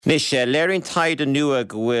Nis léironn taide nua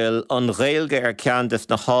go bhfuil an ghaeilge ceandas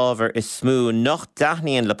na hábhar is smú nach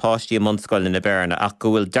daithníonn le páistí monscoil na Bearna ach go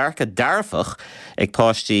bhfuil dearcha darfach ag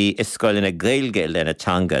páistí is scoil na gaeilge lena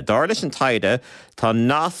teanga. Dar leis an taide tá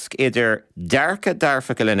nasc idir dearcha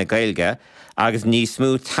darfach lena gaeilge agus ní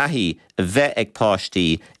smú taithí bheith ag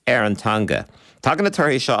páistí an teanga. Tagan na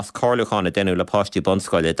tuirí seo as cóirleána denú le páistí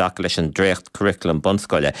bonscoile daca leis an drécht curriculum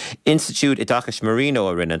bonscoile. Institute I dachas Marino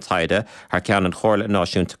a rinne taide ar cean an chóirla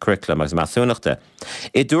náisiúnta curriculum agus masúnachta.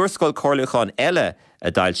 I dúrscoil cóirleáin eile a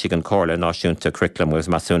dail si an chóirla náisiúnta curriculum agus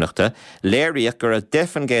masúnachta, léiríoch gur a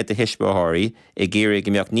defangéad a hisbeóirí I ggéirí go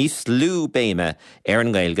mbeadh níos slú béime ar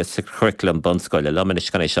an gaeilge sa curriculum bonscoile. Lomanis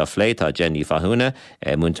gan é seo phléit a Jenny Fahuna,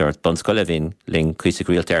 múntar bonscoile bhín ling cuisa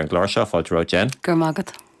gríolt ar an gláir seo, fáilte ró Jen. Gur mágad.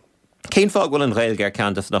 Cén fág bhfuil an ghaeilge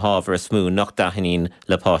ceantas na hábhar smú nach daithníonn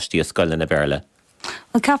le páistí a scoile na Bearla?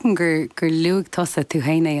 Well, capan gur luúg tosa tú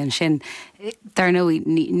héine an sin, dar nó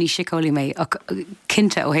ní sicólaí mé ach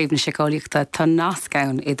cinnte ó héobh na sicólaíochta tá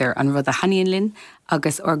nascáin idir an rud a haíonn linn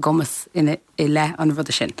agus or gomas I le an rud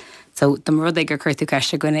a sin. So dom rud ag gur chuirtú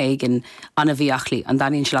ceiste gine éigen anna bhí achlaí an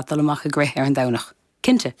daíonn se leat amach a grith ar an damhnach.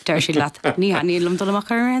 Cinnte, deir si leat ní haíonn lom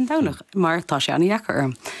amach ar an damhnach, mar tá sé aní eachar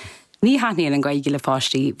orm. Ní haíonn an gaige le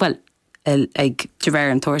páistí, well, ag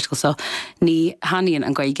drever an torscoil so ní haíonn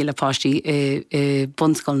an gaige le páistí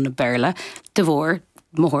bonscoil na Bearla de bhór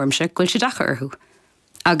mórmse gúil si dachar arthú.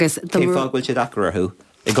 Agus Cén fág bhfuil si dachar arthú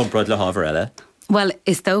I gomprad le hábhar eile? Well,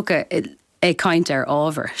 is tóca ag caint ar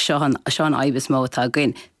ábhar seo an aibis mótá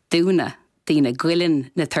gin dúna dína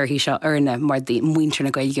ghuiilinn na tuirthaí seo arna mar dí muintir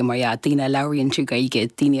na gaige mar dína labhraíonn tú gaige,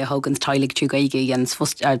 dína thugann tailig tú gaige ans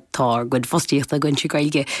tá gud fostíochta gunn tú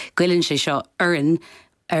gaige, ghuiilinn sé seo aran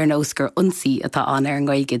ar an oscar unsaí atá an ar an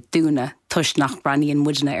gaige dúna tuis nach braíonn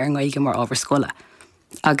muidena ar an gaige mar ábhar scoile.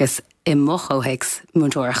 Agus I mochóheics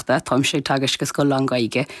múntóireachta, táim sé tagas go scoil an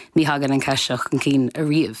gaige, ní hagan an ceisteach an cín a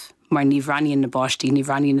riamh, mar ní bhraíonn na báistí, ní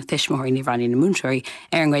bhraíonn na tuismitheoirí, ní bhraíonn na múntóirí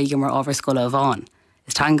ar an gaige mar ábhar scoile a bháin.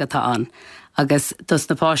 Is tanga tá an. Agus dus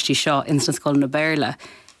na páistí seo ins na scoil na Bearla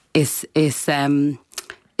is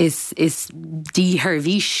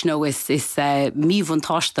díthirhís nó is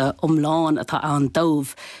míomhantáiste omláin atá an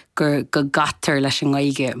dómh gur go gatar leis an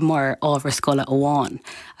gaige mar ábhar scoile amháin.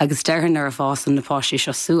 Agus deirhan ar a bhásan na páistí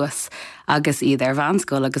seo suas agus iad ar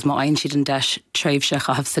bhanscoil agus má aon siad an deis tréimhse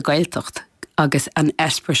chahabh sa gailtocht. Agus an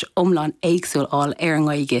espris omláin éagsúil áil ar an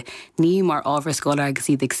gaige ní mar ábhar scoile agus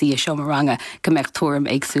iad ag si a seo mar ranga go mbeadh túram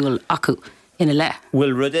éagsúil acu ina le.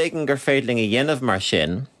 Bhfuil rud éigean gur féidling a dhéanamh mar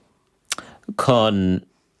sin chun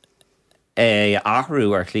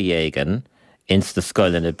ahrú ar chlí éigean ins na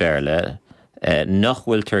scoile na Bearla nach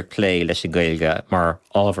bhfuil tar clé leis an gaeilge mar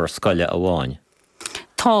ábhar scoile amháin.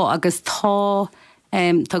 Tá agus tá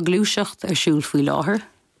glúiseacht ar siúl faoi láthair.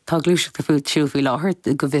 Tá glúiseacht ar siúl faoi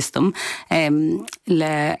láthair go bhistom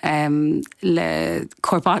le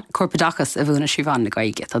corpadachas a bhúna siomhán na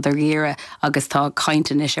gaige. Tá ar ghéire agus tá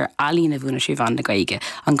caintean is ar alín a bhúna siomhán na gaige.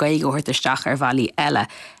 An gaige óirt isteach ar bhailí eile,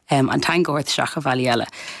 an teangóirt isteach ar bhailí eile.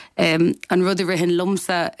 An rud a rihin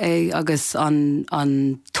lumsa agus an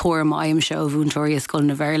tuairm aimse ó bhúntóirí a scoil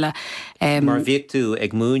na Bearla. Mar bhíoh tú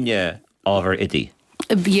ag múine ábhar idí?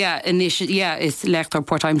 Is lechttar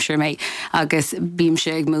Porthaimshire mé agus bím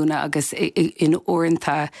sé ag múna agus in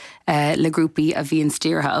orintha le grúpaí a bhíon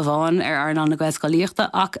stíortha a bháin ar an na gweascáilíochta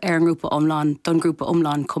ach ar an grúpa omláin, don grúpa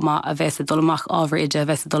omláin comá a bheits a dolamach ábhar ide a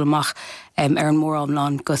bheits a dolamach ar an mór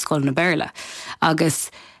omláin go scoil na Bearla. Agus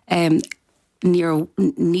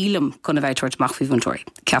nílam chuna bheith tuairt mach faoi bhúntóirí.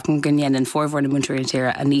 Ceapan go nhéanann fórmhór na múntóirí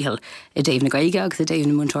tíre a níhil I déobh na gaige agus a déobh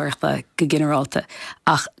na múntóireachta go generalta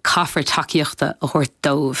ach caithfar takeíochta a thuirt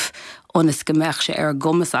dómh onas go mbeadh sé ar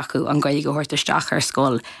gomas acu an gaige go thuirt isteach ar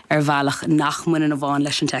scoil ar bhealach nach muine a bháin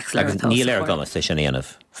leis an text le. Agus níl ar gomas é sin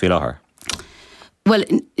dhéanamh faoi láthair? Well,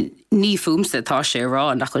 ní fúmsa tá sé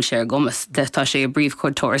rá nachfuil sé ar gomas. Tá sé a bríomh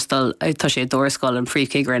chuid torstal, tá sé dórscoil an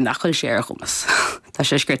príomhcéigear nachfuil sé ar gomas. Tá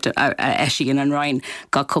sé script a eisiíonn an rainn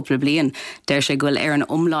ga coppla bliain. Deir sé ghfuil ar an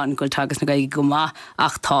omláin ghfuil tagas na gaige go maith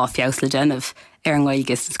ach tá fios le déanamh ar an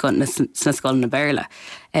gaige sna scoil na Bearla.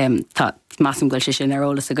 Tá massam ghfuil sé sin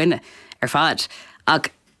arolalas a gcuine ar fad. Ach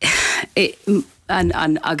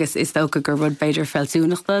agus is tóca gur rud beidir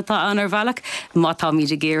feilsúnachta tá an ar bhealach, má tá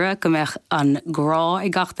míad a géire go mbeadh an grá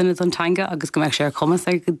ag gatainna an teanga agus go mbeadh sé ar chumas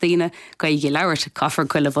ag go dtíine go ige leabhart caithfar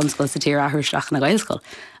chuile bhunscoil sa tír athúisteach na gailscoil.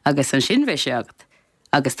 Agus an sin bheith sé agat.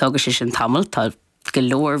 Agus tóga sé sin tamil tá go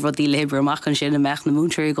leor rudí lébre amach an sin a meach na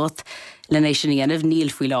múntóirí got le éis sin dhéanamh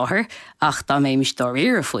níl faoi láthair ach tá mé mis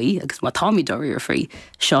doiríar a faoi agus má tá mí doiríar faoi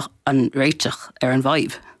seo an réiteach ar an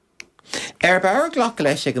bhaib. Ar bear ghlach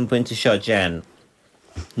leis ag an buinte seo Jen,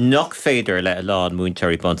 Nach féidir le lán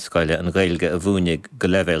múnteirí bonscoile an réilge a bhúnig go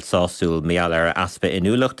leibhéil sáúil méall ar aspa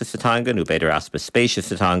inúlaachta satanga nó beidir aspa spéise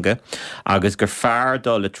satanga, agus gur fearr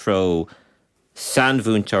dá le tro san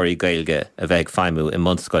bhúnteirí gailge a bheith feimú i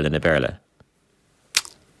bonscoile na Béarla.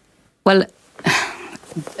 Well,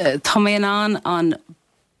 tá mé an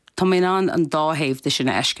dáhéimh de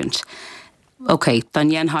sinna eiscint. Ok, don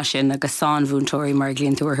dhéanthá sin agus san bhúntóirí mar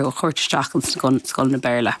glíonn túair a chuirteach an scoil na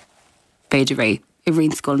Béarla. Beidir ré. I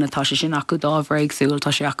rion scoil na tá sé sin acu dábhar agsúil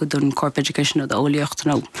tá sé acu dún corp education ó óíocht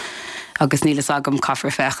nó. Agus nílas agam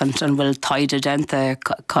caafar fechant an bhfuil taide dente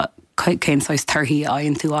céimáis tarthaí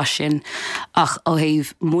aonn tú as sin ach ó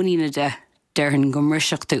thaobh muína de deirhann go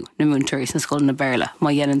mriseach tú na múnteirí san scoil na Béarla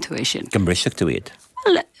má dhéanann tú é sin. Go mriseach tú iad?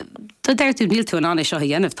 Well, tá deir tú níl tú an anna seo a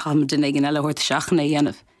dhéanamh tá den ag an eilehuiirta seachna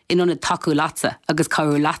dhéanamh inúna taú lása agus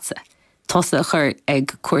carú lása. Tosa chur ag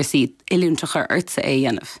cuasaí ilúnta chur airsa é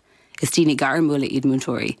dhéanamh. Is tína garmúla iad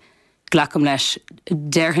múntóirí. Glacam leis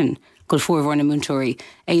deirhan go fórmhór na múntóirí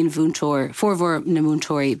éon bhúntóir fórmhór na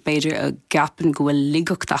múntóirí beidir a gapan go bhfuil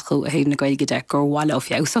ligachtachú a héobh na gaige de gur bhile ó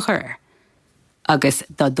fiosach chur. Agus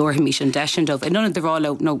dá dúirthaimís an deisian dómh. Inúna de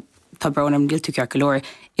rála nó tá bránam giltú cear golóir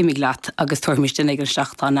imig leat agus tuairthaimís duine an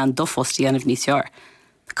seachtá an dofostí anamh níos seoir.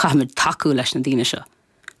 Caithmid taú leis na daine seo.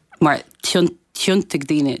 Mar tiúntaigh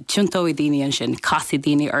daine, tiúntóí daine an sin, casí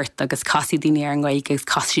daine ort agus casí daine ar an gaige agus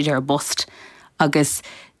casí ar bust agus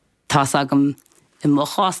tá agam i mo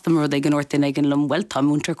chásta mar ag an ortain ag an lumhfuil tá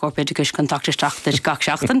múntar corpéidicus contactisteachta gach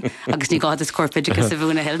seachtain agus ní gád is corpéidicus a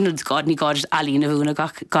bhúna heile nó gád ní gád alína bhúna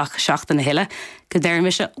gach seachtain na heile go déir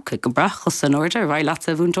me se go brach chus san order bhaid leat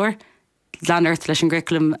a bhúntóir leanirt leis an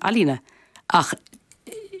gréculum alína ach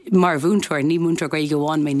mar bhúntóir ní múntar gaige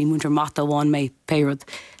bháin mé ní múntar mata bháin mé péirad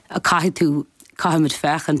a caiith tú caihamid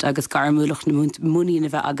fechant agus garmúlach na muína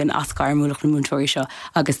bheith agan as garmúlach na múntóirí seo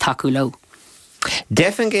agus taú lo.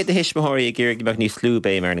 Defan géad a hisismathirí a ggéir beag níos slú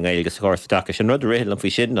bé mar an gaige agus chóirtacha sin rud réil an fao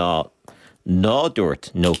sin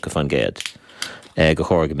nádúirt nó go fan géad go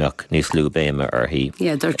chóirgeach níos slú béime arthaí.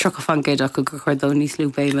 Ié, dúir tro a fan géad acu go chuirdó níos slú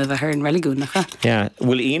béime bheith ar an religúnacha. Ja,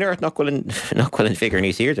 bhfuil ionirt nach bhfuil an figur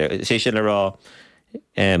níos irde. Sé sin le rá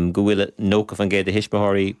go bhfuil nó go fan géad a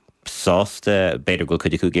hisismathirí sásta beidir go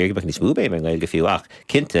chuidir chu géirge níos mú béime an gailge fiú ach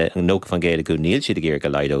cinnte an nó fan géad go níl siad a géir go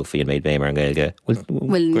leidó faoin méid béime an gailge.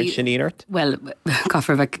 Bhfuil sin ionirt? Well,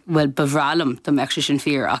 caafar bhfuil bhrálam do meach sin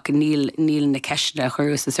fear ach níl na ceisna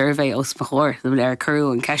chuú sa survey os mo chóir, bhfuil ar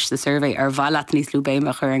chuú an ceis sa survey ar bhhaile níos lú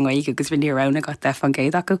béime chur an gaige agus bhí nírána go de fan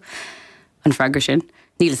géad acu an freigar sin.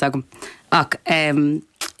 Nílas agam. Ach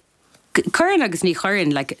Curann agus ní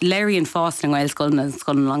churann le léiríonn fás na ghil scoil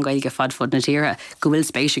an gaige fadfud na tíre go bhfuil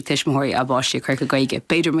spéisiach tuismóirí a báistí chuir go gaige.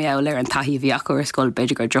 Beidir mé leir an taithí bhíachú ar scoil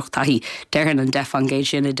beidir gur droch taithí deirhan an defan géid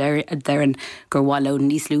sin a deirhan gur bhhaile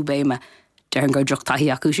níos lú béime deirhan gur droch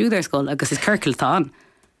taithí acu siúd ar scoil agus is circiltáin.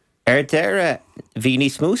 Deire bhí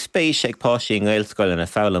níos mú spéis ag páistí an ghil scoil na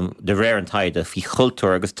fálam de réir an taide hí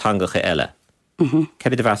chultúir agus tangacha eile.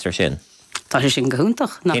 Cead a bheasar sin? Tá sé sin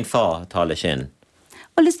gohúntaach. Cén fá tála sin?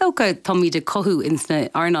 Well, is tóca tá míad a cothú insna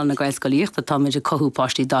airnáil na gail scoilíochta tá míad a cothú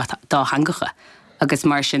páistí dá hangacha agus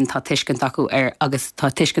mar sin tá tuiscint acu agus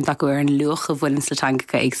tá tuiscint acu ar an luach a bhfuiln sa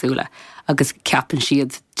tangacha agsúla agus ceapan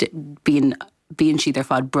siad bíon siad ar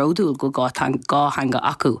fád broúil go gá hanga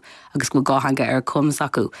acu agus go gá hanga ar cums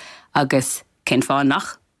acu agus cén fá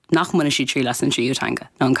nach muna siad trí las an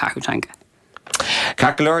siútanga ná an carútanga.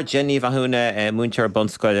 Cacalóir Jenny bhúna múntear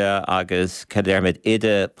bonscoile agus cadéirmid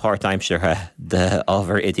ide part-timsethe de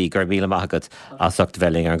ábhar idí gur míle maigad a socht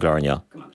bheling ar glárne.